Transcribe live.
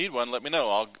Need one, let me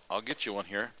know. I'll get you one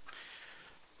here.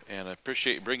 And I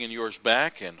appreciate you bringing yours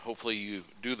back, and hopefully you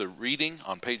do the reading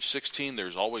on page 16.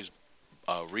 There's always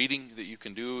reading that you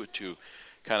can do to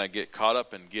kind of get caught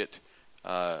up and get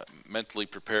mentally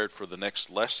prepared for the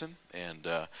next lesson. And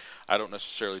I don't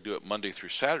necessarily do it Monday through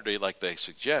Saturday like they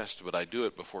suggest, but I do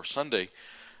it before Sunday.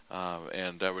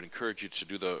 And I would encourage you to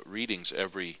do the readings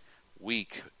every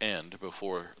week and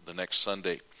before the next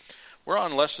Sunday. We're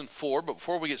on lesson 4, but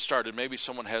before we get started, maybe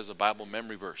someone has a Bible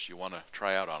memory verse you want to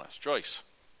try out on us. Joyce.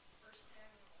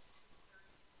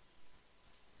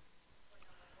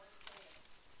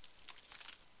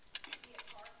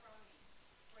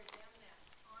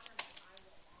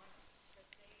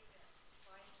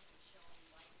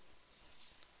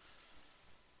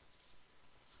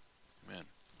 Amen.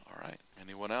 All right.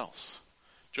 Anyone else?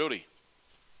 Jody.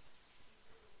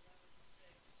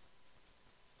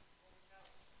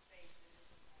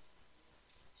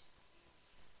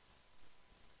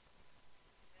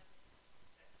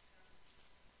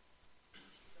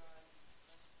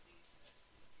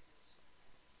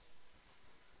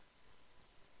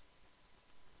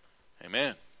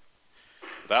 Amen.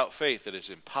 Without faith, it is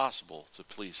impossible to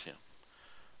please Him.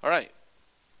 All right.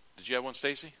 Did you have one,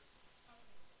 Stacy?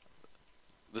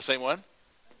 The same one?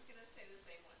 I was going to say the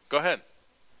same one. Go ahead.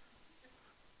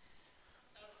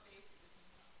 Without faith, it is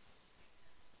impossible to please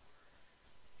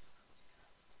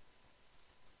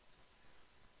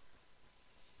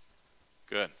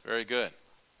Him. Good. Very good.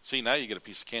 See, now you get a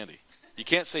piece of candy. You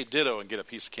can't say ditto and get a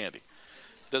piece of candy.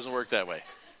 It doesn't work that way.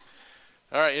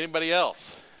 All right. Anybody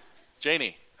else?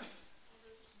 Janie.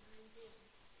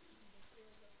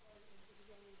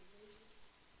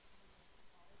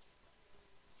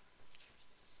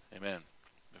 Amen.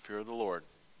 The fear of the Lord.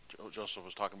 Joseph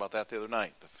was talking about that the other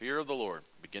night. The fear of the Lord,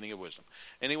 beginning of wisdom.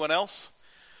 Anyone else?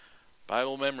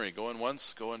 Bible memory. Going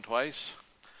once, going twice.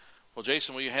 Well,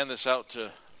 Jason, will you hand this out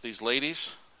to these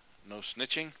ladies? No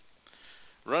snitching.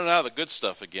 Running out of the good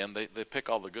stuff again. They pick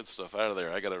all the good stuff out of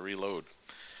there. I got to reload.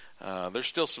 There's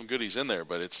still some goodies in there,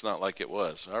 but it's not like it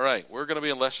was. All right, we're going to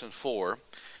be in lesson 4.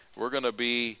 We're going to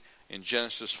be in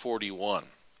Genesis 41.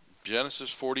 Genesis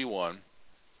 41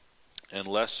 and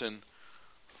lesson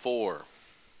 4.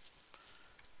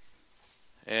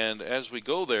 And as we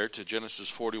go there to Genesis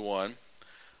 41,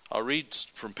 I'll read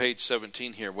from page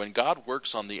 17 here. When God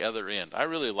works on the other end. I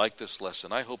really like this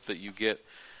lesson. I hope that you get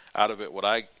out of it what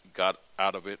I got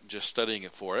out of it just studying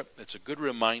it for it. It's a good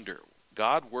reminder.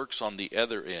 God works on the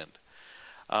other end.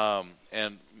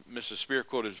 And Mrs. Spear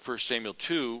quoted 1 Samuel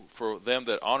 2, for them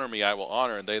that honor me I will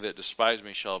honor, and they that despise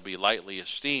me shall be lightly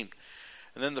esteemed.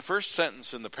 And then the first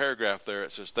sentence in the paragraph there,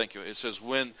 it says, thank you, it says,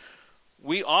 when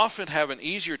we often have an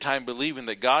easier time believing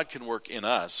that God can work in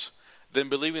us than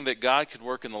believing that God can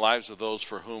work in the lives of those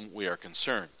for whom we are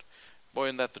concerned. Boy,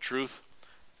 isn't that the truth?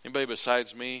 Anybody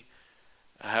besides me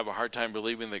have a hard time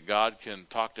believing that God can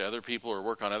talk to other people or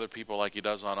work on other people like He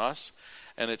does on us?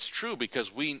 And it's true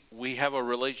because we have a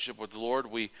relationship with the Lord.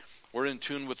 We're in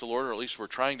tune with the Lord, or at least we're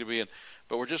trying to be.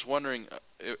 But we're just wondering,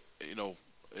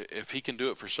 if He can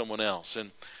do it for someone else. And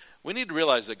we need to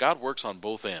realize that God works on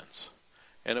both ends.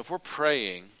 And if we're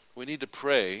praying, we need to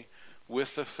pray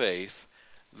with the faith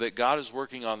that God is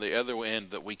working on the other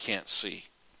end that we can't see.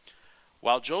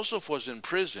 While Joseph was in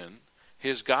prison,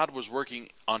 his God was working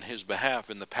on his behalf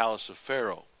in the palace of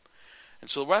Pharaoh. And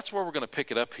so that's where we're going to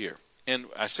pick it up here. And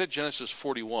I said Genesis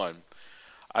 41.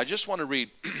 I just want to read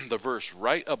the verse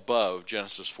right above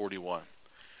Genesis 41.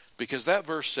 Because that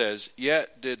verse says,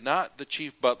 yet did not the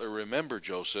chief butler remember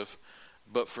Joseph,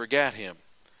 but forgat him.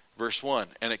 Verse 1,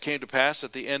 and it came to pass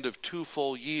at the end of 2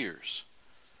 full years.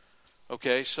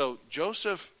 Okay, so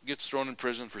Joseph gets thrown in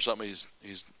prison for something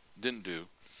he didn't do.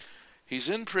 He's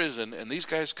in prison, and these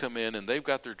guys come in, and they've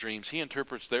got their dreams. He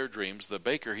interprets their dreams. The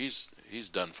baker, he's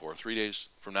done for. 3 days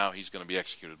from now, he's going to be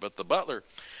executed. But the butler,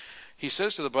 he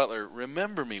says to the butler,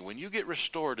 remember me. When you get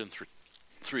restored in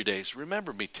 3 days,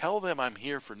 remember me. Tell them I'm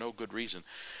here for no good reason.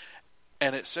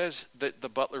 And it says that the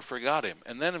butler forgot him.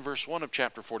 And then in verse 1 of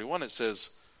chapter 41, it says,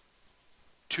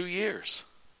 2 years.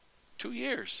 2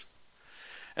 years.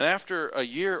 And after a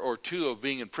year or two of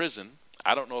being in prison,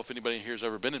 I don't know if anybody here has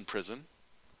ever been in prison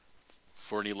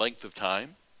for any length of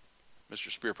time.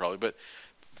 Mr. Spear probably. But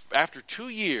after 2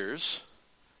 years,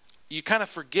 you kind of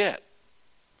forget.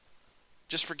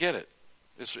 Just forget it.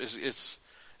 It's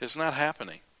not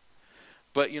happening.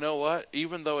 But you know what?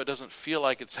 Even though it doesn't feel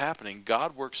like it's happening,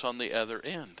 God works on the other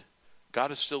end. God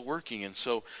is still working. And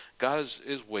so God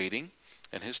is waiting,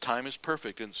 and His time is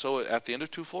perfect. And so at the end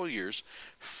of 2 full years,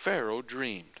 Pharaoh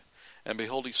dreamed. And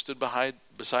behold, he stood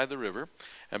beside the river.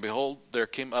 And behold, there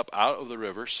came up out of the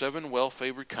river 7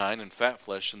 well-favored kine and fat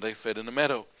flesh, and they fed in a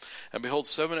meadow. And behold,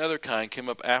 7 other kine came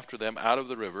up after them out of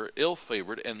the river,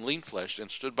 ill-favored and lean-fleshed,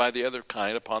 and stood by the other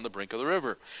kine upon the brink of the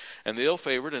river. And the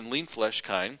ill-favored and lean-fleshed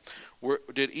kine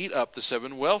did eat up the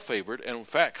 7 well-favored and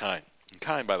fat kine. And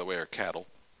kine, by the way, are cattle.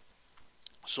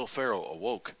 So Pharaoh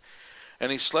awoke.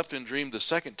 And he slept and dreamed the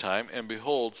second time, and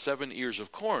behold, 7 ears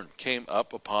of corn came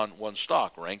up upon one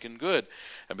stalk, rank and good.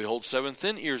 And behold, 7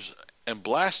 thin ears, and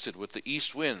blasted with the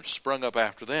east wind, sprung up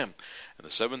after them. And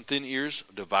the 7 thin ears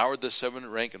devoured the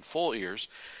 7 rank and full ears.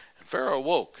 And Pharaoh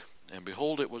awoke, and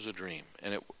behold, it was a dream.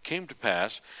 And it came to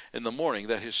pass in the morning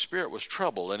that his spirit was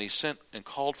troubled, and he sent and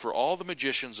called for all the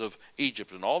magicians of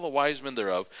Egypt, and all the wise men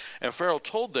thereof. And Pharaoh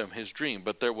told them his dream,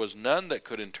 but there was none that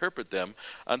could interpret them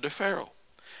unto Pharaoh.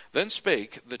 Then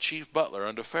spake the chief butler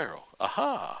unto Pharaoh,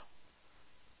 Aha!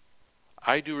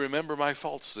 I do remember my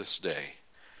faults this day.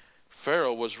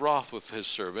 Pharaoh was wroth with his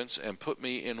servants, and put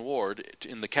me in ward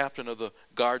in the captain of the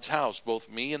guard's house,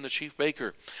 both me and the chief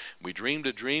baker. We dreamed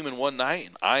a dream in one night,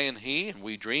 and I and he, and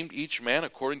we dreamed each man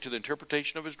according to the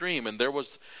interpretation of his dream. And there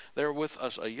was there with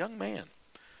us a young man,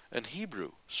 an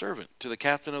Hebrew servant to the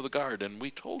captain of the guard, and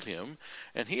we told him,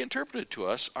 and he interpreted to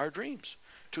us our dreams.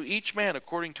 To each man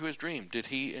according to his dream did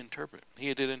he interpret.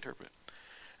 He did interpret.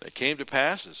 And it came to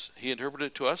pass, as he interpreted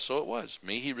it to us, so it was.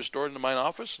 Me he restored into mine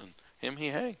office, and him he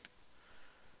hanged.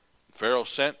 Pharaoh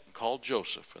sent and called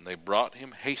Joseph, and they brought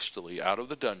him hastily out of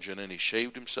the dungeon, and he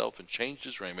shaved himself and changed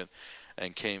his raiment,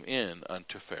 and came in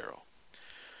unto Pharaoh.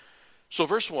 So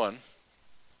verse 1,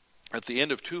 at the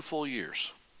end of 2 full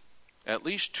years, at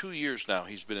least 2 years now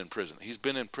he's been in prison. He's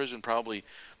been in prison probably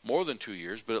more than 2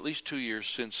 years, but at least 2 years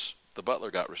since the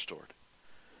butler got restored.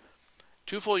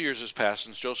 2 full years has passed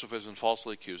since Joseph has been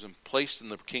falsely accused and placed in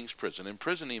the king's prison. In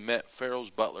prison he met Pharaoh's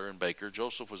butler and baker.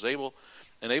 Joseph was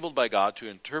enabled by God to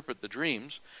interpret the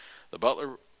dreams. The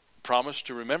butler promised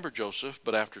to remember Joseph,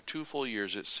 but after 2 full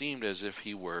years it seemed as if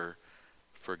he were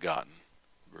forgotten.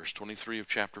 Verse 23 of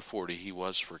chapter 40, he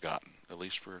was forgotten, at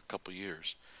least for a couple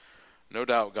years. No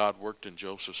doubt God worked in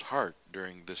Joseph's heart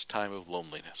during this time of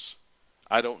loneliness.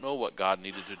 I don't know what God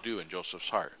needed to do in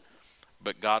Joseph's heart.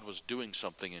 But God was doing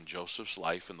something in Joseph's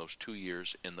life in those 2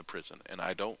 years in the prison. And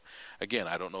I don't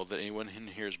know that anyone in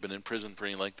here has been in prison for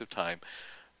any length of time.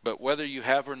 But whether you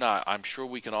have or not, I'm sure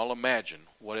we can all imagine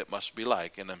what it must be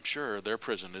like. And I'm sure their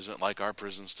prison isn't like our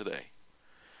prisons today.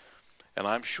 And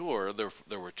I'm sure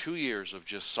there were 2 years of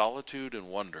just solitude and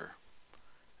wonder.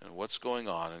 And what's going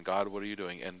on? And God, what are you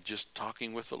doing? And just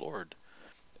talking with the Lord.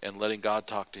 And letting God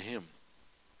talk to him.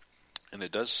 And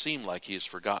it does seem like he is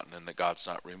forgotten and that God's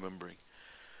not remembering.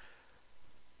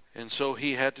 And so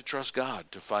he had to trust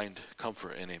God to find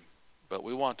comfort in him. But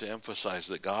we want to emphasize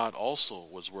that God also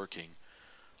was working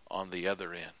on the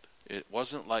other end. It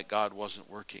wasn't like God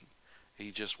wasn't working.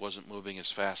 He just wasn't moving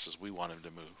as fast as we want him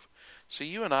to move. See,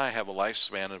 you and I have a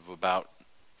lifespan of about,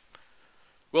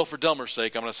 well, for Delmer's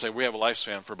sake, I'm going to say we have a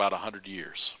lifespan for about 100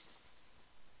 years.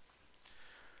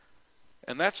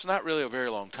 And that's not really a very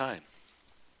long time.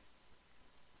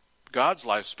 God's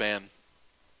lifespan,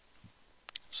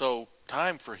 so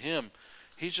time for him,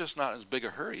 he's just not as big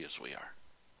a hurry as we are.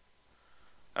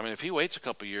 I mean, if he waits a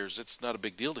couple years, it's not a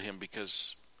big deal to him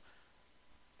because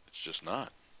it's just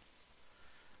not.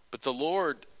 But the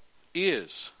Lord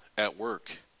is at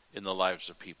work in the lives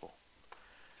of people.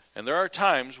 And there are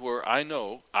times where I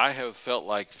know I have felt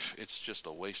like it's just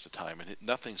a waste of time and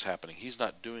nothing's happening. He's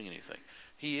not doing anything.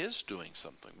 He is doing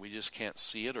something. We just can't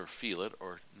see it or feel it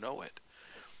or know it.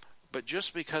 But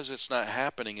just because it's not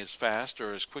happening as fast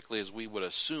or as quickly as we would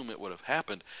assume it would have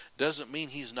happened doesn't mean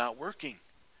he's not working.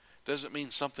 Doesn't mean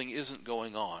something isn't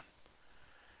going on.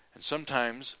 And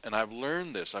sometimes, and I've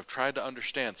learned this, I've tried to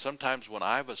understand, sometimes when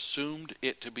I've assumed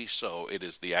it to be so, it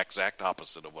is the exact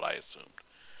opposite of what I assumed.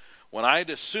 When I'd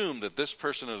assumed that this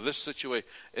person or this situation,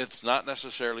 it's not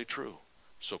necessarily true.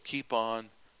 So keep on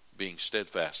being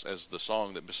steadfast. As the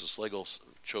song that Mrs. Slagle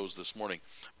chose this morning,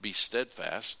 be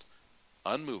steadfast,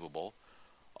 unmovable,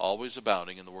 always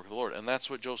abounding in the work of the Lord. And that's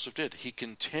what Joseph did. He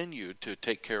continued to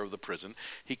take care of the prison.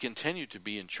 He continued to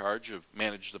be in charge of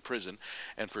manage the prison.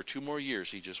 And for 2 more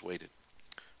years, he just waited.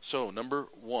 So, number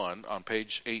 1 on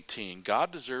page 18,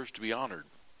 God deserves to be honored.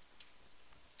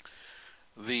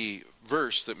 The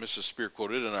verse that Mrs. Spear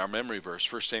quoted in our memory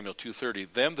verse, 1 Samuel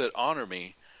 2:30, them that honor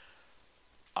me,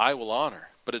 I will honor.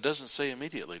 But it doesn't say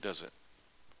immediately, does it?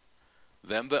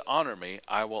 Them that honor me,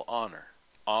 I will honor.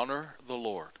 Honor the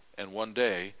Lord, and one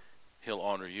day he'll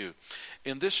honor you.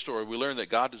 In this story, we learn that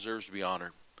God deserves to be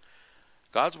honored.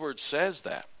 God's word says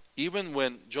that. Even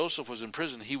when Joseph was in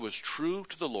prison, he was true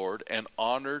to the Lord and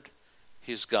honored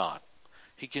his God.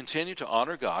 He continued to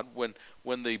honor God.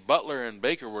 When the butler and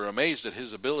baker were amazed at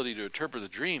his ability to interpret the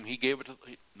dream, he gave it to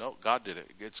no, God did it.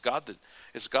 It's God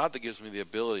that gives me the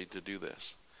ability to do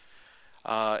this.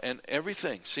 And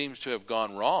everything seems to have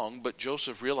gone wrong, but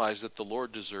Joseph realized that the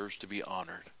Lord deserves to be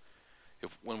honored.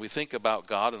 When we think about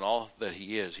God and all that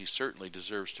he is, he certainly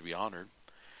deserves to be honored.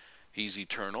 He's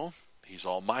eternal. He's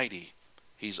almighty.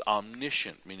 He's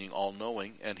omniscient, meaning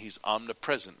all-knowing, and he's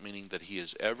omnipresent, meaning that he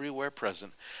is everywhere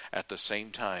present at the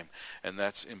same time. And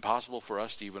that's impossible for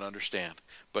us to even understand.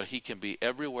 But he can be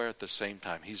everywhere at the same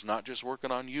time. He's not just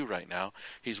working on you right now.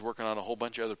 He's working on a whole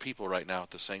bunch of other people right now at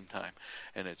the same time.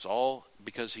 And it's all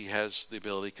because he has the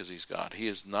ability, because he's God. He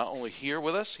is not only here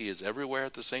with us, he is everywhere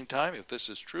at the same time, if this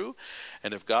is true.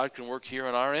 And if God can work here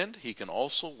on our end, he can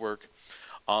also work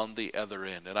on the other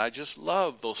end. And I just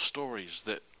love those stories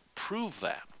that prove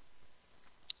that.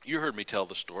 You heard me tell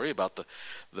the story about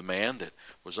the man that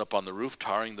was up on the roof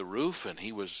tarring the roof, and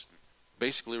he was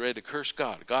basically ready to curse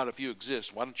God. God, if you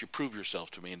exist, why don't you prove yourself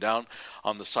to me? And down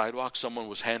on the sidewalk, someone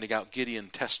was handing out Gideon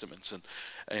Testaments,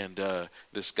 and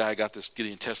this guy got this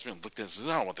Gideon Testament and looked at it and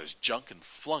said, I don't want this junk, and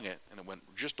flung it, and it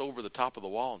went just over the top of the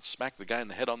wall and smacked the guy in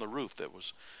the head on the roof that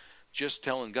was just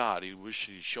telling God he wished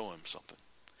he'd show him something.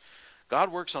 God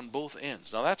works on both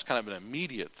ends. Now that's kind of an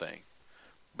immediate thing.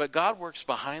 But God works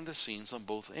behind the scenes on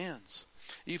both ends.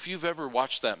 If you've ever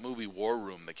watched that movie War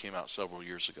Room that came out several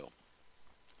years ago,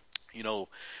 you know,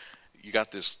 you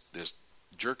got this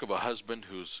jerk of a husband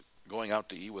who's going out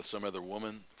to eat with some other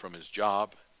woman from his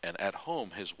job, and at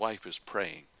home his wife is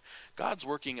praying. God's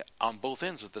working on both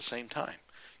ends at the same time.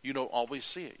 You don't always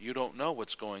see it. You don't know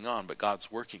what's going on, but God's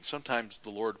working. Sometimes the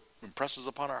Lord impresses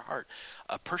upon our heart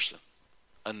a person,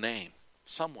 a name,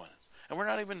 someone. And we're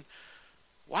not even...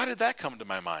 Why did that come to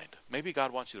my mind? Maybe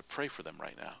God wants you to pray for them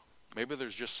right now. Maybe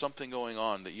there's just something going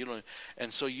on that you don't,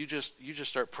 and so you just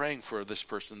start praying for this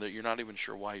person that you're not even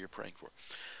sure why you're praying for.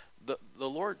 The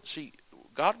Lord, see,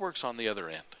 God works on the other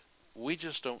end. We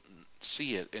just don't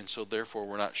see it, and so therefore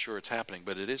we're not sure it's happening,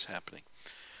 but it is happening.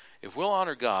 If we'll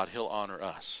honor God, he'll honor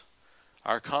us.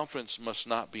 Our confidence must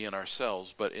not be in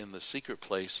ourselves, but in the secret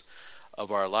place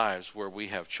of our lives where we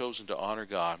have chosen to honor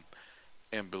God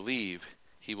and believe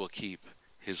he will keep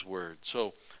his word.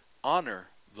 So honor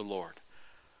the Lord.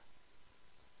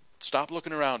 Stop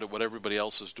looking around at what everybody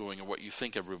else is doing or what you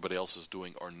think everybody else is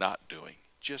doing or not doing.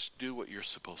 Just do what you're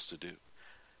supposed to do.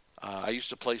 I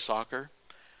used to play soccer,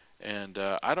 and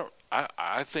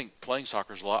I think playing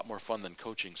soccer is a lot more fun than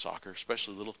coaching soccer,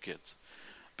 especially little kids,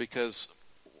 because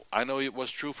I know it was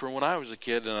true for when I was a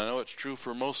kid, and I know it's true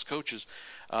for most coaches,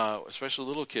 especially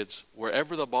little kids.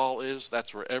 Wherever the ball is,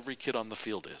 that's where every kid on the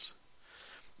field is.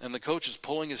 And the coach is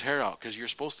pulling his hair out because you're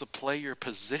supposed to play your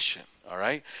position, all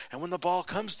right? And when the ball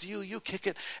comes to you, you kick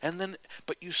it,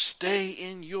 but you stay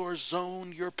in your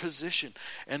zone, your position.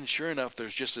 And sure enough,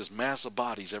 there's just this mass of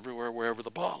bodies everywhere, wherever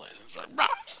the ball is. It's like, rah!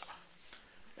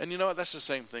 And you know what? That's the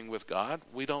same thing with God.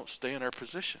 We don't stay in our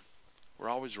position. We're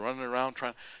always running around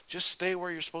trying. Just stay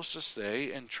where you're supposed to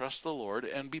stay and trust the Lord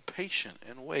and be patient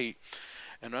and wait.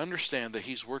 And understand that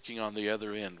he's working on the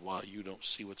other end while you don't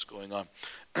see what's going on.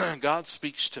 God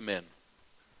speaks to men.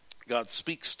 God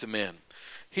speaks to men.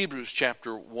 Hebrews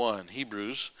chapter 1.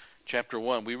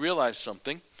 We realize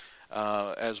something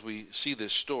as we see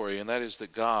this story, and that is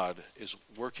that God is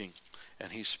working,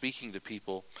 and he's speaking to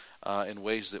people in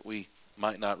ways that we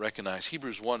might not recognize.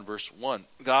 Hebrews 1 verse 1.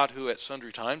 God, who at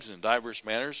sundry times and in diverse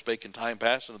manners spake in time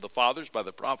past unto the fathers by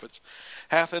the prophets,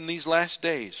 hath in these last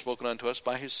days spoken unto us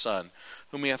by his Son,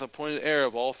 whom he hath appointed heir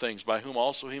of all things, by whom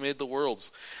also he made the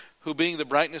worlds, who being the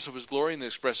brightness of his glory and the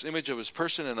express image of his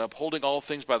person, and upholding all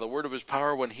things by the word of his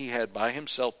power, when he had by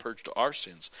himself purged our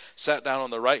sins, sat down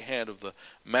on the right hand of the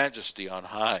majesty on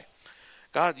high.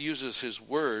 God uses his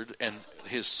word, and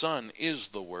his Son is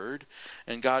the word,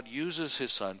 and God uses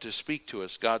his Son to speak to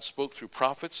us. God spoke through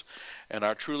prophets, and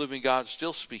our true living God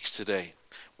still speaks today.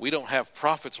 We don't have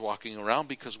prophets walking around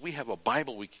because we have a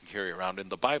Bible we can carry around, and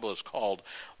the Bible is called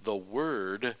the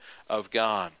Word of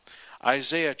God.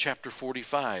 Isaiah chapter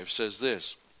 45 says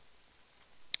this.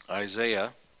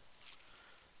 Isaiah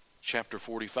chapter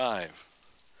 45,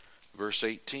 verse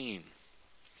 18.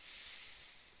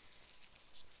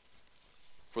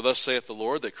 For thus saith the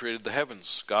Lord that created the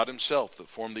heavens, God himself that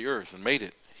formed the earth and made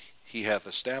it. He hath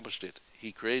established it.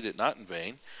 He created it not in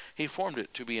vain. He formed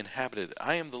it to be inhabited.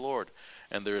 I am the Lord,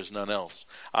 and there is none else.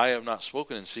 I have not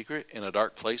spoken in secret in a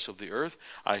dark place of the earth.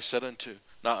 I said unto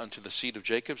not unto the seed of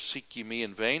Jacob? Seek ye me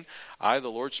in vain? I, the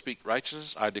Lord, speak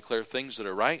righteousness. I declare things that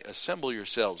are right. Assemble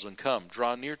yourselves and come.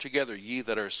 Draw near together, ye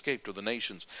that are escaped of the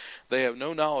nations. They have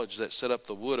no knowledge that set up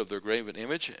the wood of their graven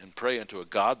image, and pray unto a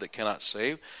God that cannot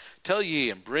save. Tell ye,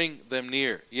 and bring them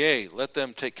near. Yea, let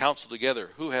them take counsel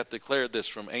together. Who hath declared this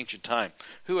from ancient time?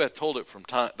 Who hath told it from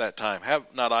that time?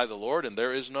 Have not I the Lord? And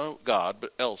there is no God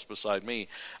else beside me,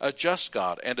 a just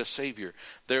God and a Savior.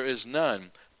 There is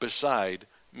none beside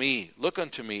me. Look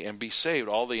unto me, and be saved,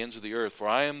 all the ends of the earth. For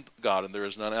I am God, and there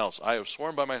is none else. I have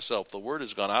sworn by myself, the word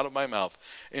is gone out of my mouth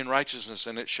in righteousness,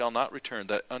 and it shall not return,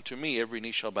 that unto me every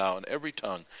knee shall bow, and every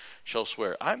tongue shall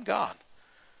swear. I'm God,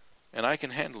 and I can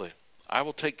handle it. I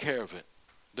will take care of it.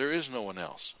 There is no one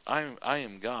else. I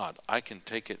am God. I can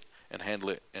take it and handle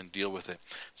it and deal with it.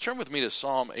 Turn with me to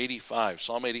Psalm 85.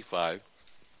 Psalm 85.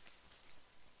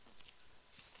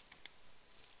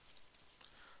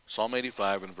 Psalm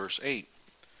 85 and verse 8.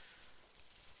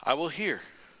 I will hear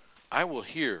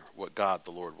what God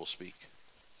the Lord will speak.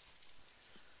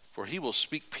 For he will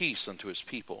speak peace unto his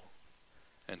people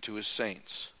and to his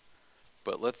saints,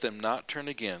 but let them not turn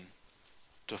again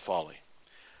to folly.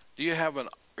 Do you have an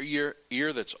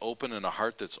ear that's open and a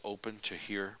heart that's open to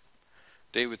hear?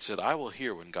 David said, I will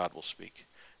hear when God will speak.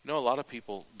 You know, a lot of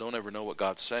people don't ever know what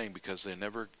God's saying because they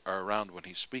never are around when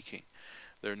he's speaking.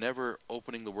 They're never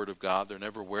opening the Word of God. They're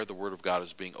never where the Word of God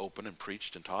is being opened and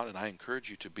preached and taught. And I encourage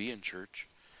you to be in church.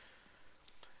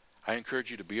 I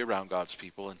encourage you to be around God's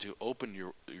people and to open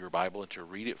your Bible and to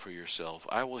read it for yourself.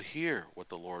 I will hear what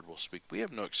the Lord will speak. We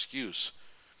have no excuse.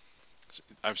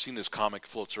 I've seen this comic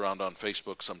floats around on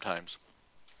Facebook sometimes.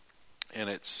 And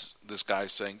it's this guy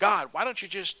saying, God, why don't you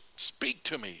just speak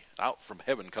to me? Out from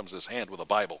heaven comes this hand with a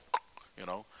Bible, you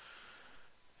know.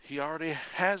 He already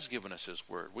has given us his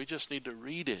word. We just need to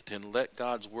read it and let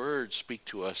God's word speak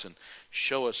to us and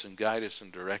show us and guide us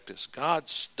and direct us.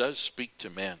 God does speak to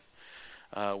men.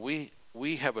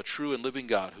 We have a true and living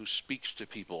God who speaks to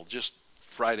people. Just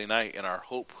Friday night in our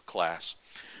Hope class,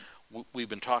 we've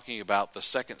been talking about the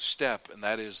second step, and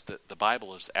that is that the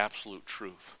Bible is absolute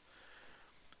truth.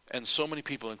 And so many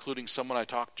people, including someone I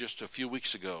talked just a few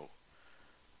weeks ago,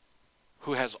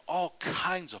 who has all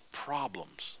kinds of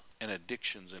problems and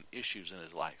addictions and issues in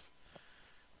his life,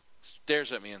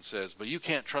 stares at me and says, but you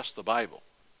can't trust the Bible.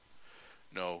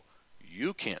 No,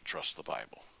 you can't trust the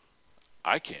Bible.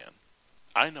 I can.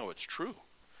 I know it's true.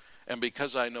 And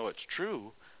because I know it's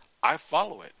true, I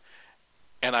follow it.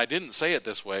 And I didn't say it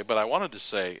this way, but I wanted to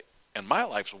say, and my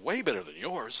life's way better than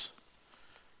yours.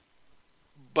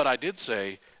 But I did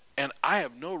say, and I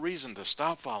have no reason to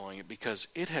stop following it because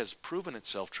it has proven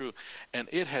itself true, and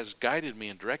it has guided me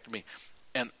and directed me.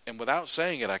 And without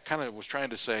saying it, I kind of was trying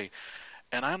to say,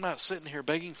 and I'm not sitting here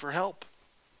begging for help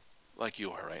like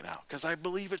you are right now, because I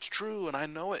believe it's true, and I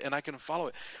know it, and I can follow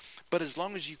it. But as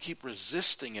long as you keep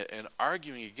resisting it and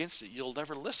arguing against it, you'll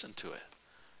never listen to it.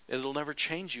 It'll never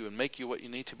change you and make you what you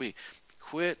need to be.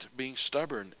 Quit being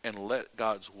stubborn and let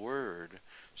God's word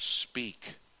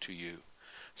speak to you.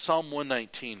 Psalm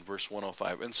 119, verse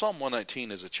 105. And Psalm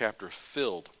 119 is a chapter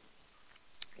filled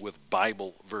with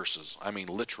Bible verses. I mean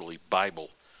literally Bible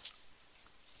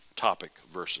topic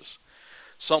verses.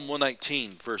 Psalm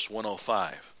 119, verse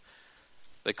 105.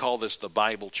 They call this the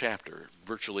Bible chapter.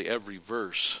 Virtually every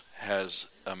verse has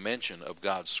a mention of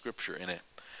God's scripture in it.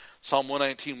 Psalm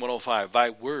 119, 105. Thy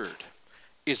word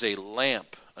is a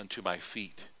lamp unto my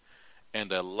feet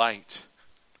and a light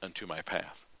unto my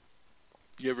path.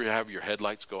 You ever have your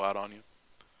headlights go out on you?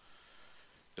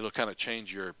 It'll kind of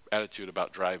change your attitude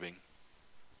about driving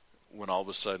when all of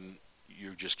a sudden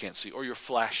you just can't see, or your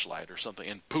flashlight or something,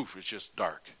 and poof, it's just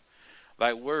dark.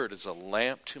 Thy word is a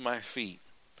lamp to my feet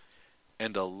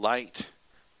and a light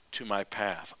to my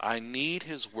path. I need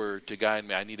his word to guide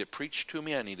me. I need it preached to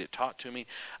me. I need it taught to me.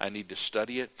 I need to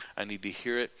study it. I need to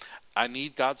hear it. I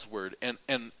need God's word. And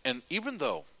even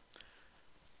though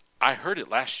I heard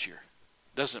it last year,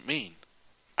 doesn't mean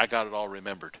I got it all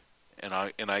remembered. And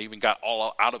I even got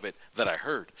all out of it that I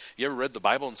heard. You ever read the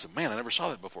Bible and said, man, I never saw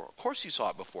that before? Of course you saw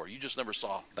it before. You just never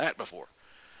saw that before,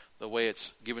 the way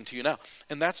it's given to you now.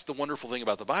 And that's the wonderful thing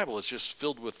about the Bible. It's just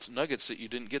filled with nuggets that you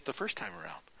didn't get the first time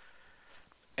around.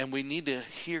 And we need to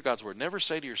hear God's word. Never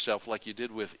say to yourself like you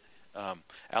did with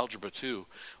Algebra 2,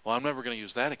 well, I'm never going to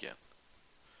use that again.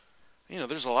 You know,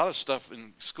 there's a lot of stuff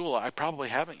in school I probably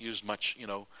haven't used much. You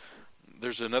know,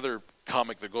 there's another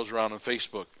comic that goes around on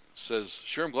Facebook. Says,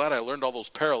 sure, I'm glad I learned all those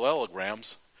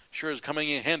parallelograms. Sure is coming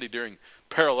in handy during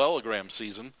parallelogram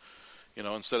season. You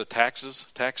know, instead of tax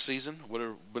season. Would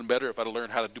have been better if I'd have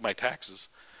learned how to do my taxes.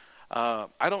 I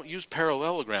don't use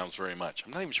parallelograms very much.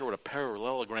 I'm not even sure what a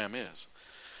parallelogram is.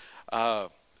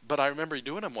 but I remember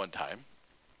doing them one time.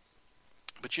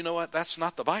 But you know what? That's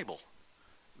not the Bible.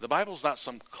 The Bible's not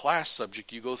some class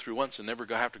subject you go through once and never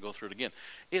have to go through it again.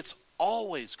 It's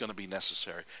always going to be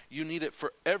necessary. You need it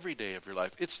for every day of your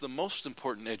life. It's the most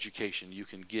important education you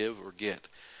can give or get,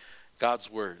 God's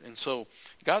Word. And so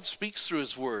God speaks through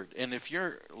His Word. And if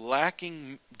you're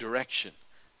lacking direction,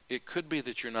 it could be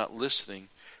that you're not listening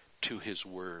to His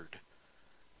Word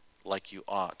like you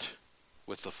ought,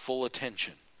 with the full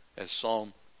attention, as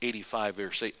Psalm 85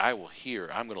 there say, I will hear,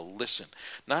 I'm going to listen.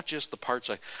 Not just the parts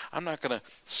I'm not going to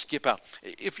skip out.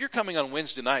 If you're coming on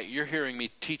Wednesday night, you're hearing me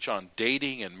teach on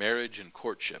dating and marriage and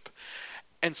courtship.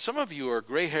 And some of you are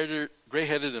gray-headed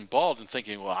and bald and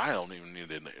thinking, well, I don't even need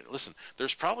to listen.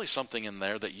 There's probably something in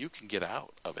there that you can get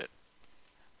out of it,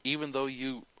 even though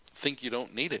you think you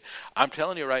don't need it. I'm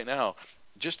telling you right now,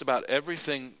 just about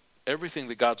everything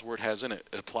that God's Word has in it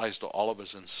applies to all of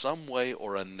us in some way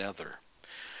or another.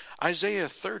 Isaiah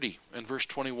 30 and verse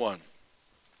 21.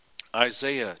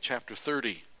 Isaiah chapter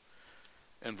 30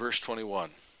 and verse 21.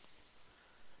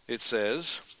 It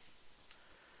says,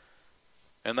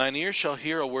 And thine ear shall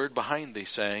hear a word behind thee,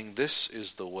 saying, This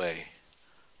is the way,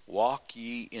 walk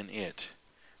ye in it,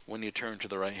 when you turn to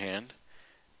the right hand,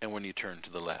 and when you turn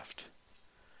to the left.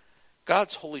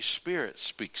 God's Holy Spirit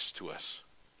speaks to us.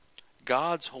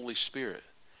 God's Holy Spirit.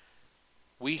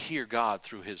 We hear God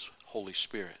through His Holy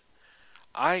Spirit.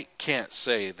 I can't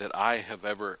say that I have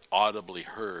ever audibly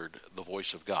heard the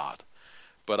voice of God,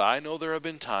 but I know there have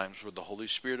been times where the Holy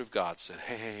Spirit of God said,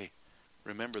 hey,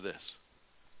 remember this.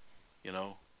 You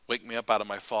know, wake me up out of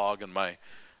my fog and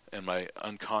my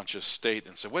unconscious state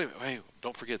and say, wait,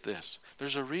 don't forget this.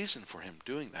 There's a reason for Him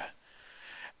doing that.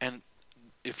 And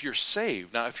if you're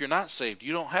saved, now if you're not saved,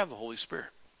 you don't have the Holy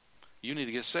Spirit. You need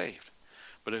to get saved.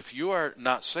 But if you are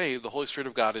not saved, the Holy Spirit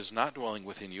of God is not dwelling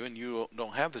within you, and you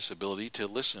don't have this ability to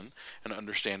listen and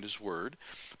understand His Word.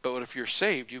 But if you're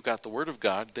saved, you've got the Word of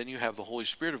God, then you have the Holy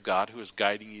Spirit of God who is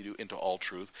guiding you into all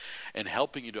truth and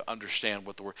helping you to understand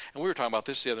what the Word. And we were talking about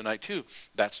this the other night too.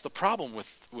 That's the problem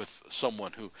with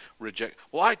someone who rejects.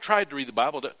 Well, I tried to read the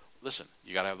Bible. Listen,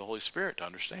 you got to have the Holy Spirit to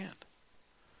understand.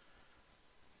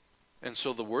 And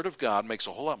so the Word of God makes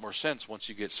a whole lot more sense once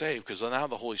you get saved, because now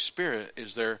the Holy Spirit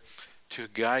is there to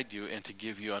guide you and to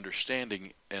give you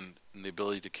understanding and the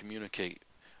ability to communicate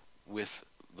with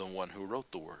the one who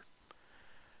wrote the Word.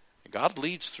 And God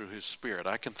leads through His Spirit.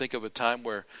 I can think of a time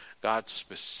where God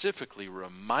specifically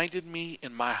reminded me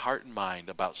in my heart and mind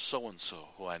about so-and-so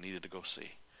who I needed to go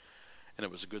see. And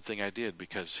it was a good thing I did,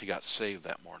 because he got saved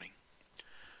that morning.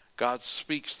 God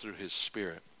speaks through His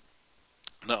Spirit.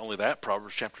 Not only that,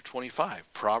 Proverbs chapter 25.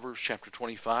 Proverbs chapter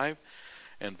 25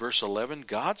 and verse 11,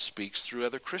 God speaks through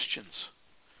other Christians.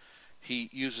 He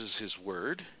uses His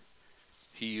Word.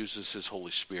 He uses His Holy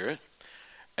Spirit.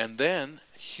 And then,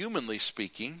 humanly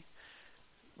speaking,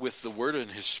 with the Word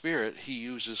and His Spirit, He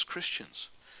uses Christians.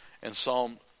 And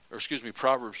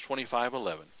Proverbs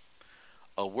 25:11,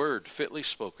 a word fitly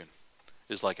spoken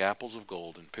is like apples of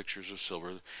gold and pictures of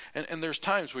silver. And there's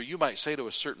times where you might say to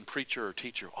a certain preacher or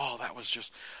teacher,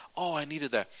 I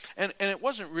needed that. And it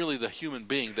wasn't really the human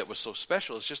being that was so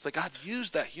special. It's just that God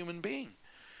used that human being.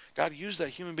 God used that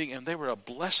human being, and they were a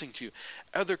blessing to you.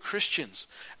 Other Christians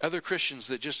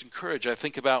that just encourage. I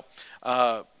think about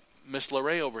Miss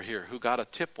LaRae over here, who got a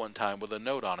tip one time with a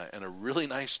note on it, and a really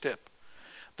nice tip.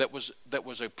 That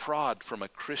was a prod from a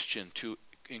Christian to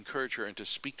encourage her and to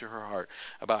speak to her heart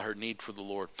about her need for the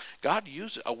Lord. God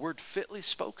uses a word fitly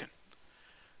spoken.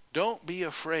 Don't be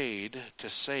afraid to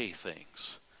say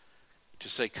things, to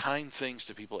say kind things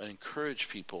to people and encourage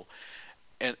people,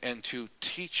 and to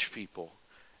teach people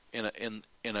in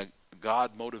a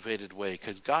God-motivated way,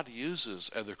 because God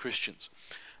uses other Christians.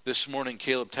 This morning,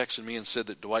 Caleb texted me and said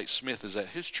that Dwight Smith is at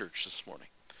his church this morning.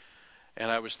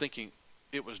 And I was thinking,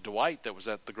 it was Dwight that was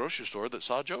at the grocery store that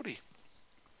saw Jody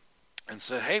and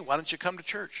said, hey, why don't you come to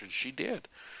church? And she did.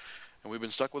 And we've been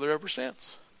stuck with her ever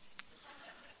since.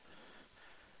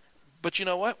 But you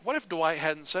know what? What if Dwight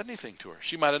hadn't said anything to her?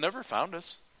 She might have never found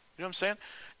us. You know what I'm saying?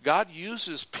 God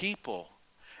uses people.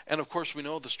 And of course, we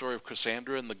know the story of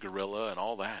Cassandra and the gorilla and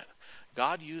all that.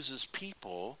 God uses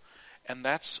people, and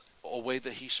that's a way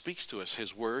that He speaks to us.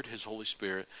 His Word, His Holy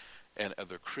Spirit, and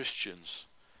other Christians.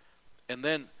 And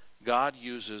then God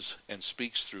uses and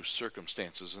speaks through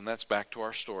circumstances. And that's back to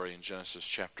our story in Genesis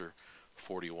chapter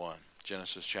 41.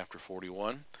 Genesis chapter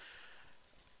 41.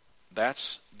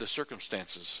 That's the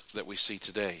circumstances that we see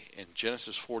today. In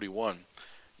Genesis 41,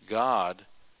 God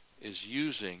is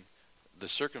using the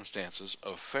circumstances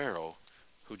of Pharaoh,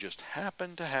 who just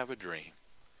happened to have a dream.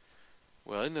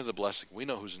 Well, isn't it a blessing? We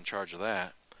know who's in charge of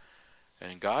that.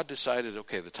 And God decided,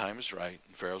 okay, the time is right.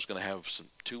 And Pharaoh's going to have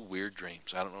two weird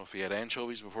dreams. I don't know if he had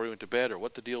anchovies before he went to bed or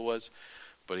what the deal was,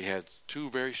 but he had two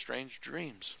very strange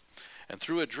dreams. And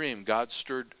through a dream, God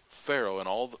stirred Pharaoh and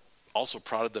also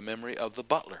prodded the memory of the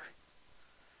butler.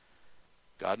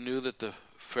 God knew that the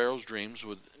Pharaoh's dreams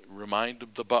would remind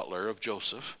the butler of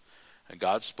Joseph, and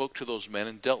God spoke to those men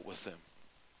and dealt with them.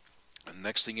 And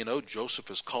next thing you know,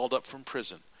 Joseph is called up from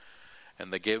prison,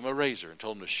 and they gave him a razor and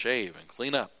told him to shave and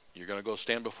clean up. You're going to go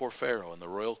stand before Pharaoh in the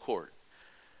royal court.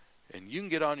 And you can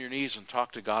get on your knees and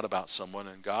talk to God about someone,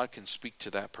 and God can speak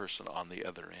to that person on the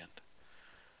other end.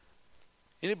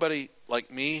 Anybody like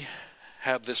me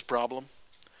have this problem?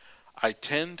 I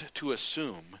tend to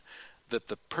assume that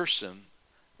the person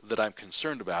that I'm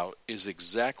concerned about is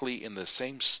exactly in the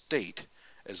same state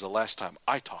as the last time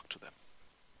I talked to them.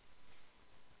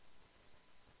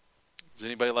 Is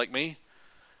anybody like me?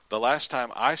 The last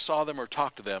time I saw them or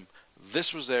talked to them,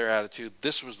 this was their attitude,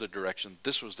 this was their direction,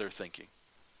 this was their thinking.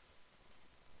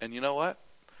 And you know what?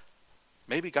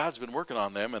 Maybe God's been working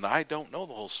on them and I don't know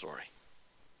the whole story.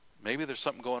 Maybe there's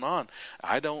something going on.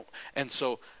 I don't. And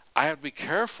so I have to be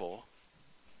careful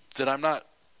that I'm not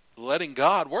letting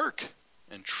God work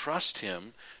and trust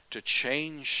him to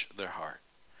change their heart.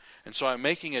 And so I'm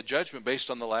making a judgment based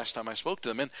on the last time I spoke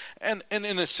to them. And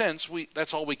in a sense,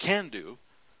 that's all we can do.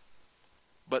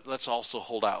 But let's also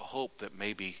hold out hope that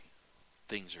maybe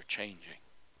things are changing.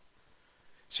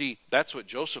 See, that's what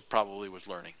Joseph probably was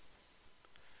learning.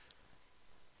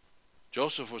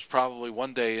 Joseph was probably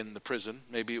one day in the prison,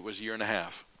 maybe it was a year and a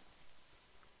half,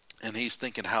 and he's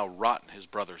thinking how rotten his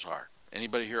brothers are.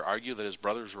 Anybody here argue that his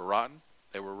brothers were rotten?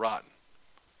 They were rotten.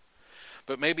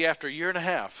 But maybe after a year and a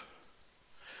half,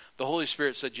 the Holy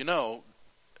Spirit said, you know,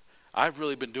 I've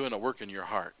really been doing a work in your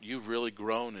heart. You've really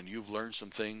grown and you've learned some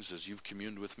things as you've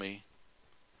communed with me.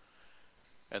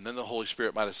 And then the Holy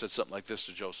Spirit might have said something like this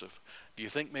to Joseph. Do you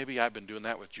think maybe I've been doing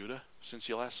that with Judah since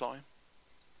you last saw him?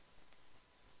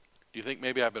 Do you think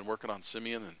maybe I've been working on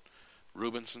Simeon and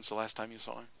Reuben since the last time you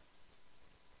saw him?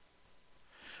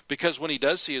 Because when he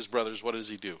does see his brothers, what does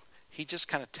he do? He just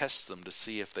kind of tests them to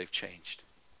see if they've changed.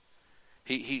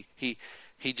 He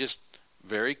just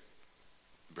very,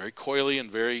 very coyly and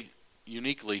very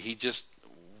uniquely, he just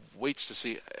waits to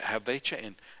see, have they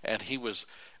changed? And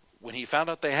when he found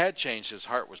out they had changed, his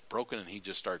heart was broken and he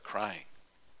just started crying.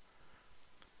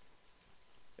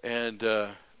 And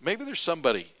maybe there's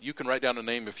somebody, you can write down a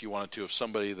name if you wanted to, of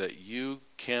somebody that you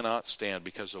cannot stand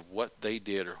because of what they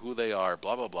did or who they are,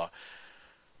 blah, blah, blah.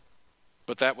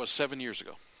 But that was 7 years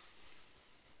ago,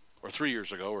 or 3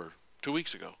 years ago, or 2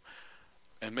 weeks ago.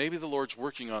 And maybe the Lord's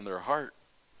working on their heart,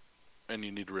 and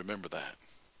you need to remember that.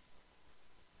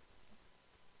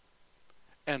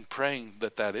 And praying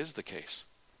that that is the case.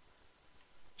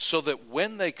 So that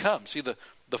when they come, see, the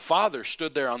father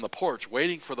stood there on the porch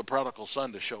waiting for the prodigal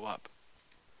son to show up.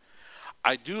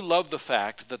 I do love the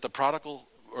fact that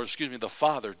the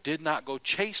father did not go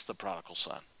chase the prodigal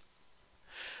son.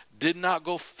 Did not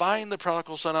go find the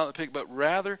prodigal son out of the pig, but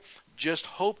rather just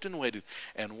hoped and waited.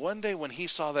 And one day when he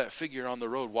saw that figure on the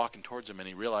road walking towards him and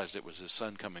he realized it was his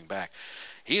son coming back,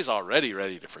 he's already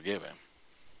ready to forgive him.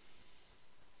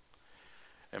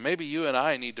 And maybe you and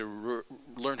I need to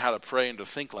learn how to pray and to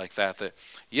think like that. That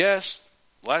yes,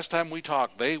 last time we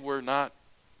talked, they were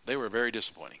very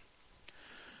disappointing.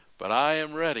 But I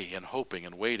am ready and hoping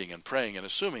and waiting and praying and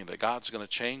assuming that God's going to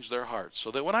change their hearts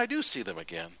so that when I do see them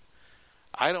again,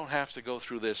 I don't have to go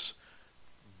through this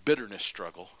bitterness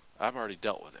struggle. I've already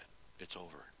dealt with it. It's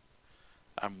over.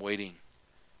 I'm waiting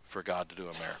for God to do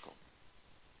a miracle.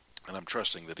 And I'm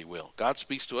trusting that he will. God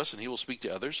speaks to us and he will speak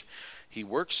to others. He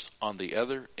works on the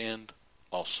other end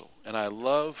also. And I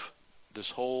love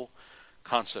this whole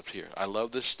concept here. I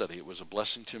love this study. It was a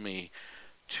blessing to me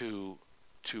to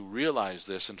realize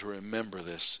this and to remember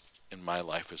this in my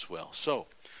life as well. So,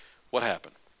 what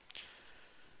happened?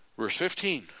 Verse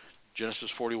 15, Genesis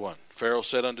 41. Pharaoh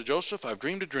said unto Joseph, I've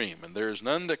dreamed a dream, and there is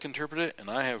none that can interpret it, and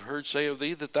I have heard say of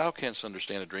thee that thou canst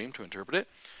understand a dream to interpret it.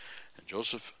 And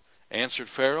Joseph answered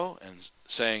Pharaoh, and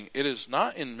saying, It is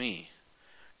not in me.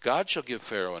 God shall give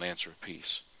Pharaoh an answer of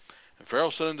peace. And Pharaoh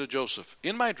said unto Joseph,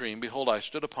 In my dream, behold, I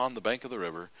stood upon the bank of the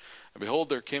river, and behold,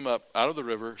 there came up out of the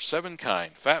river 7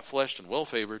 kine, fat-fleshed and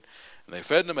well-favored, and they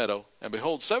fed in a meadow. And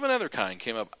behold, 7 other kine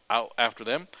came up out after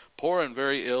them, poor and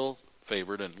very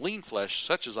ill-favored, and lean flesh,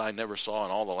 such as I never saw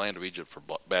in all the land of Egypt for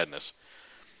badness.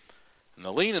 And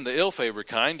the lean and the ill-favored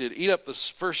kine did eat up the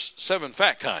first 7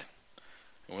 fat kine.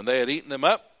 And when they had eaten them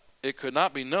up, it could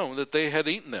not be known that they had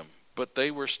eaten them, but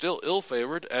they were still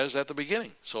ill-favored as at the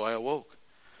beginning. So I awoke.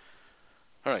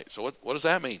 All right, so what does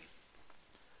that mean?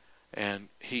 And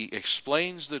he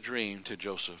explains the dream to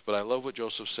Joseph. But I love what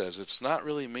Joseph says. It's not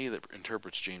really me that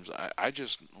interprets dreams. I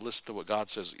just listen to what God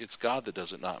says. It's God that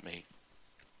does it, not me.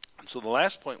 And so the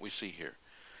last point we see here,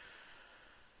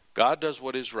 God does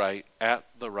what is right at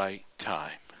the right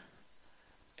time.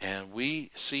 And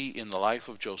we see in the life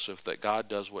of Joseph that God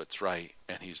does what's right,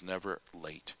 and he's never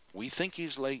late. We think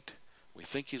he's late. We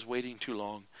think he's waiting too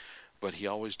long, but he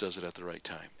always does it at the right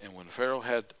time. And when Pharaoh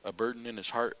had a burden in his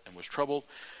heart and was troubled,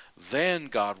 then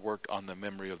God worked on the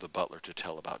memory of the butler to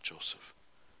tell about Joseph.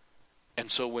 And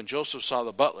so when Joseph saw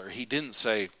the butler, he didn't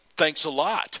say, thanks a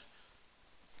lot.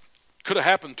 Could have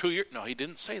happened 2 years. No, he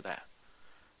didn't say that.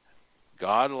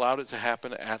 God allowed it to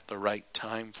happen at the right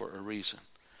time for a reason.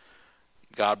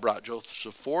 God brought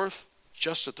Joseph forth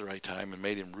just at the right time and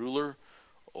made him ruler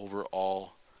over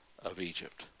all of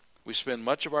Egypt. We spend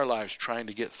much of our lives trying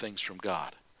to get things from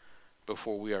God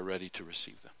before we are ready to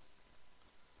receive them.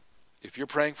 If you're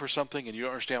praying for something and you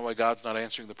don't understand why God's not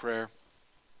answering the prayer,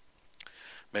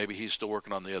 maybe he's still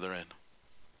working on the other end.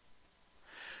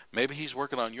 Maybe he's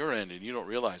working on your end and you don't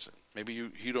realize it. Maybe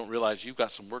you don't realize you've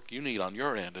got some work you need on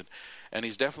your end, and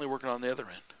he's definitely working on the other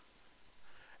end.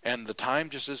 And the time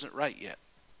just isn't right yet,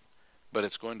 but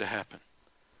it's going to happen.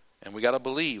 And we got to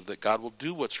believe that God will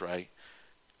do what's right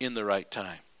in the right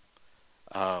time.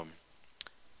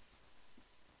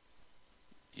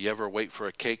 You ever wait for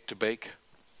a cake to bake?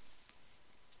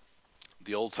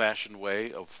 The old-fashioned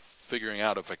way of figuring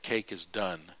out if a cake is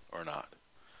done or not.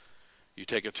 You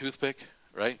take a toothpick,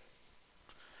 right?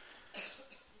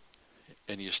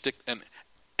 And you stick, and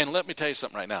let me tell you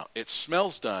something right now. It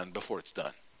smells done before it's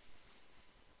done.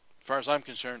 As far as I'm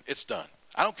concerned, it's done.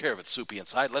 I don't care if it's soupy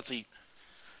inside. Let's eat.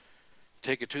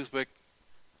 Take a toothpick,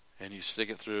 and you stick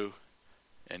it through,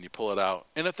 and you pull it out.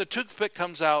 And if the toothpick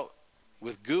comes out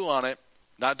with goo on it,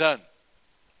 not done.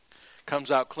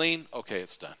 Comes out clean, okay,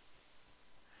 it's done.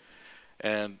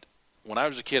 And when I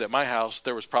was a kid at my house,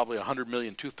 there was probably 100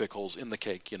 million toothpick holes in the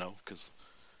cake,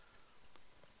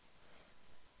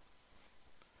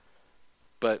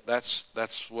 But that's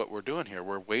what we're doing here.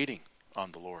 We're waiting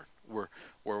on the Lord.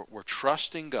 We're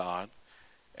trusting God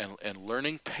and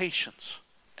learning patience.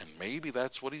 And maybe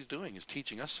that's what he's doing, is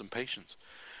teaching us some patience.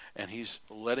 And he's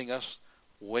letting us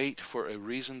wait for a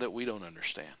reason that we don't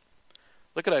understand.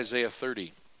 Look at Isaiah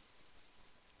 30.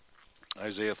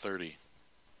 Isaiah 30.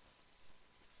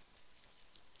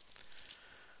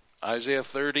 Isaiah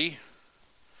 30,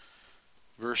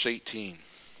 verse 18.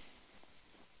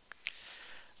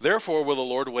 Therefore will the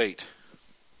Lord wait,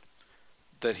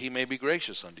 that he may be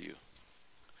gracious unto you.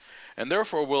 And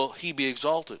therefore will he be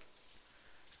exalted,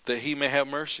 that he may have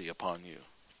mercy upon you.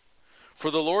 For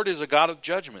the Lord is a God of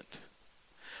judgment.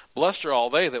 Blessed are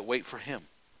all they that wait for him.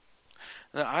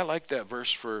 Now, I like that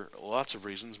verse for lots of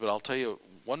reasons, but I'll tell you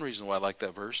one reason why I like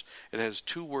that verse. It has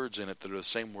two words in it that are the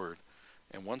same word.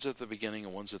 And one's at the beginning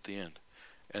and one's at the end.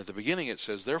 And at the beginning it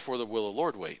says, therefore the will of the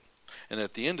Lord wait. And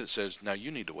at the end it says, now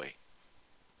you need to wait.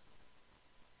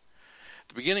 At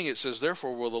the beginning it says,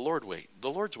 therefore will the Lord wait. The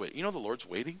Lord's waiting. You know the Lord's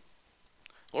waiting?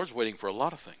 The Lord's waiting for a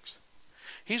lot of things.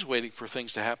 He's waiting for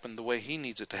things to happen the way he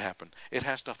needs it to happen. It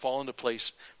has to fall into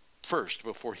place first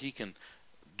before he can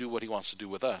do what he wants to do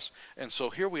with us. And so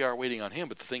here we are waiting on him,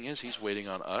 but the thing is he's waiting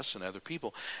on us and other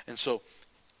people. And so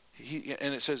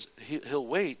it says he'll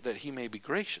wait that he may be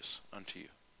gracious unto you.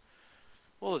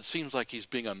 Well, it seems like he's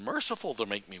being unmerciful to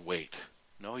make me wait.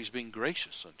 No, he's being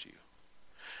gracious unto you.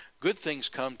 Good things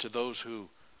come to those who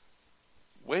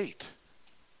wait.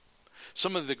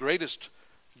 Some of the greatest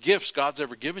gifts God's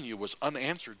ever given you was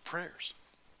unanswered prayers.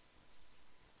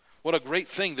 What a great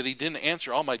thing that he didn't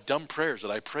answer all my dumb prayers that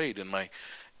I prayed in my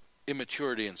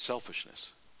immaturity and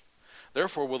selfishness.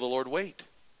 Therefore will the Lord wait,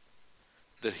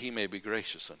 that he may be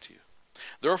gracious unto you.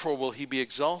 Therefore will he be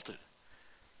exalted,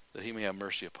 that he may have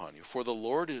mercy upon you. For the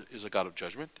Lord is a God of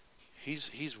judgment.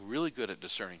 He's really good at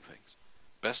discerning things.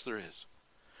 Best there is.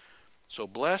 So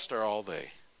blessed are all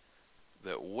they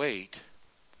that wait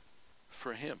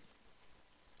for him.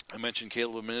 I mentioned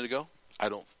Caleb a minute ago.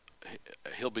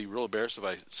 He'll be real embarrassed if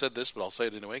I said this, but I'll say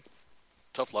it anyway.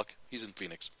 Tough luck. He's in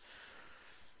Phoenix.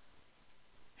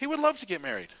 He would love to get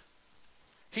married.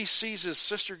 He sees his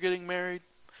sister getting married.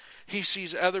 He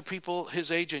sees other people his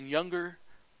age and younger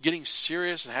getting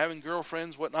serious and having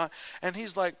girlfriends, whatnot. And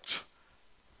he's like, pfft.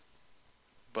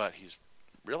 But he's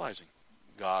realizing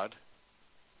God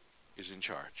is in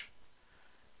charge.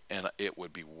 And it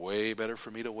would be way better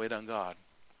for me to wait on God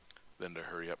than to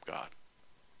hurry up God.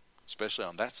 Especially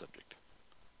on that subject.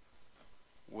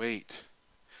 Wait.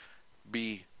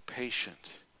 Be patient.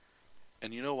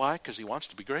 And you know why? Because he wants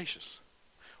to be gracious.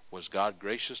 Was God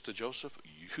gracious to Joseph?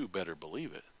 You better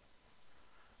believe it.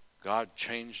 God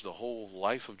changed the whole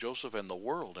life of Joseph and the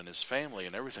world and his family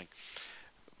and everything.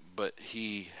 But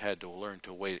he had to learn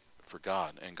to wait for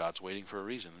God, and God's waiting for a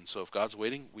reason. And so if God's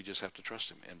waiting, we just have to trust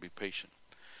him and be patient.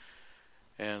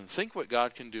 And think what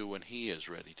God can do when he is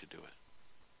ready to do it.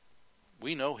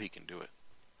 We know he can do it.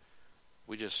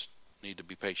 We just need to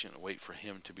be patient and wait for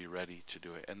him to be ready to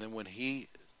do it. And then when he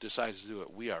decides to do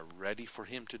it, we are ready for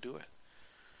him to do it.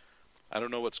 I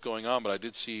don't know what's going on, but I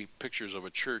did see pictures of a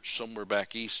church somewhere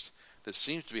back east that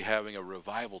seems to be having a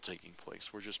revival taking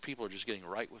place, where just people are just getting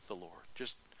right with the Lord,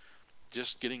 just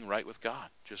getting right with God,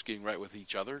 just getting right with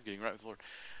each other, getting right with the Lord.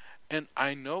 And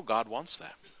I know God wants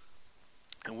that.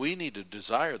 And we need to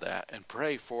desire that and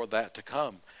pray for that to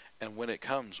come. And when it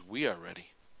comes, we are ready.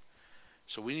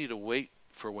 So we need to wait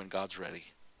for when God's ready.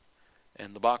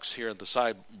 And the box here at the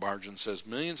side margin says,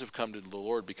 millions have come to the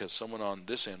Lord because someone on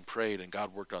this end prayed and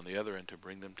God worked on the other end to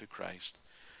bring them to Christ.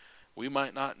 We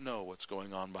might not know what's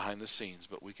going on behind the scenes,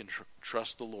 but we can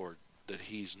trust the Lord that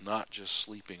he's not just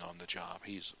sleeping on the job.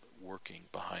 He's working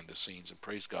behind the scenes, and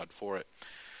praise God for it.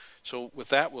 So with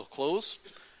that, we'll close.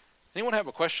 Anyone have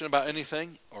a question about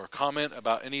anything or comment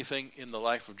about anything in the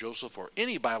life of Joseph, or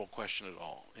any Bible question at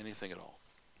all? Anything at all?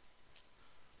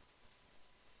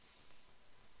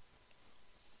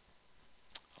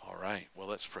 All right. Well,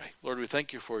 let's pray. Lord, we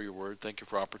thank you for your word. Thank you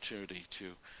for opportunity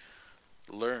to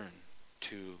learn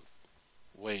to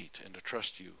wait and to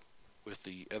trust you with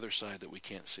the other side that we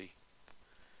can't see.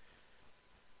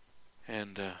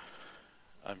 And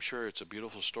I'm sure it's a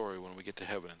beautiful story when we get to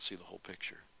heaven and see the whole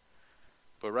picture.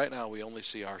 But right now we only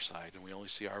see our side, and we only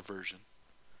see our version.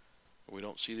 We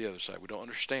don't see the other side. We don't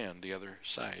understand the other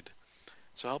side.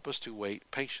 So help us to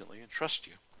wait patiently and trust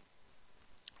you,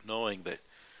 knowing that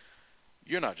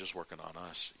you're not just working on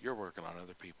us. You're working on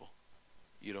other people.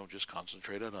 You don't just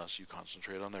concentrate on us. You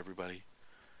concentrate on everybody.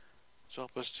 So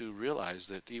help us to realize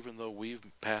that even though we've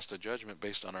passed a judgment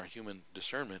based on our human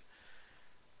discernment,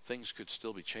 things could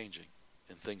still be changing,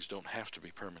 and things don't have to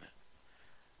be permanent.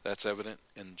 That's evident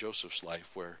in Joseph's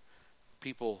life, where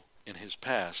people in his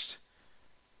past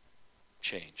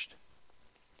changed.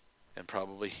 And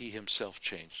probably he himself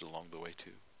changed along the way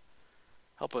too.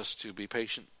 Help us to be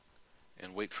patient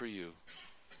and wait for you,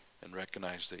 and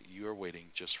recognize that you are waiting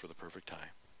just for the perfect time.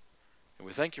 And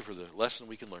we thank you for the lesson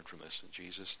we can learn from this. In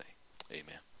Jesus' name,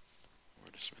 amen.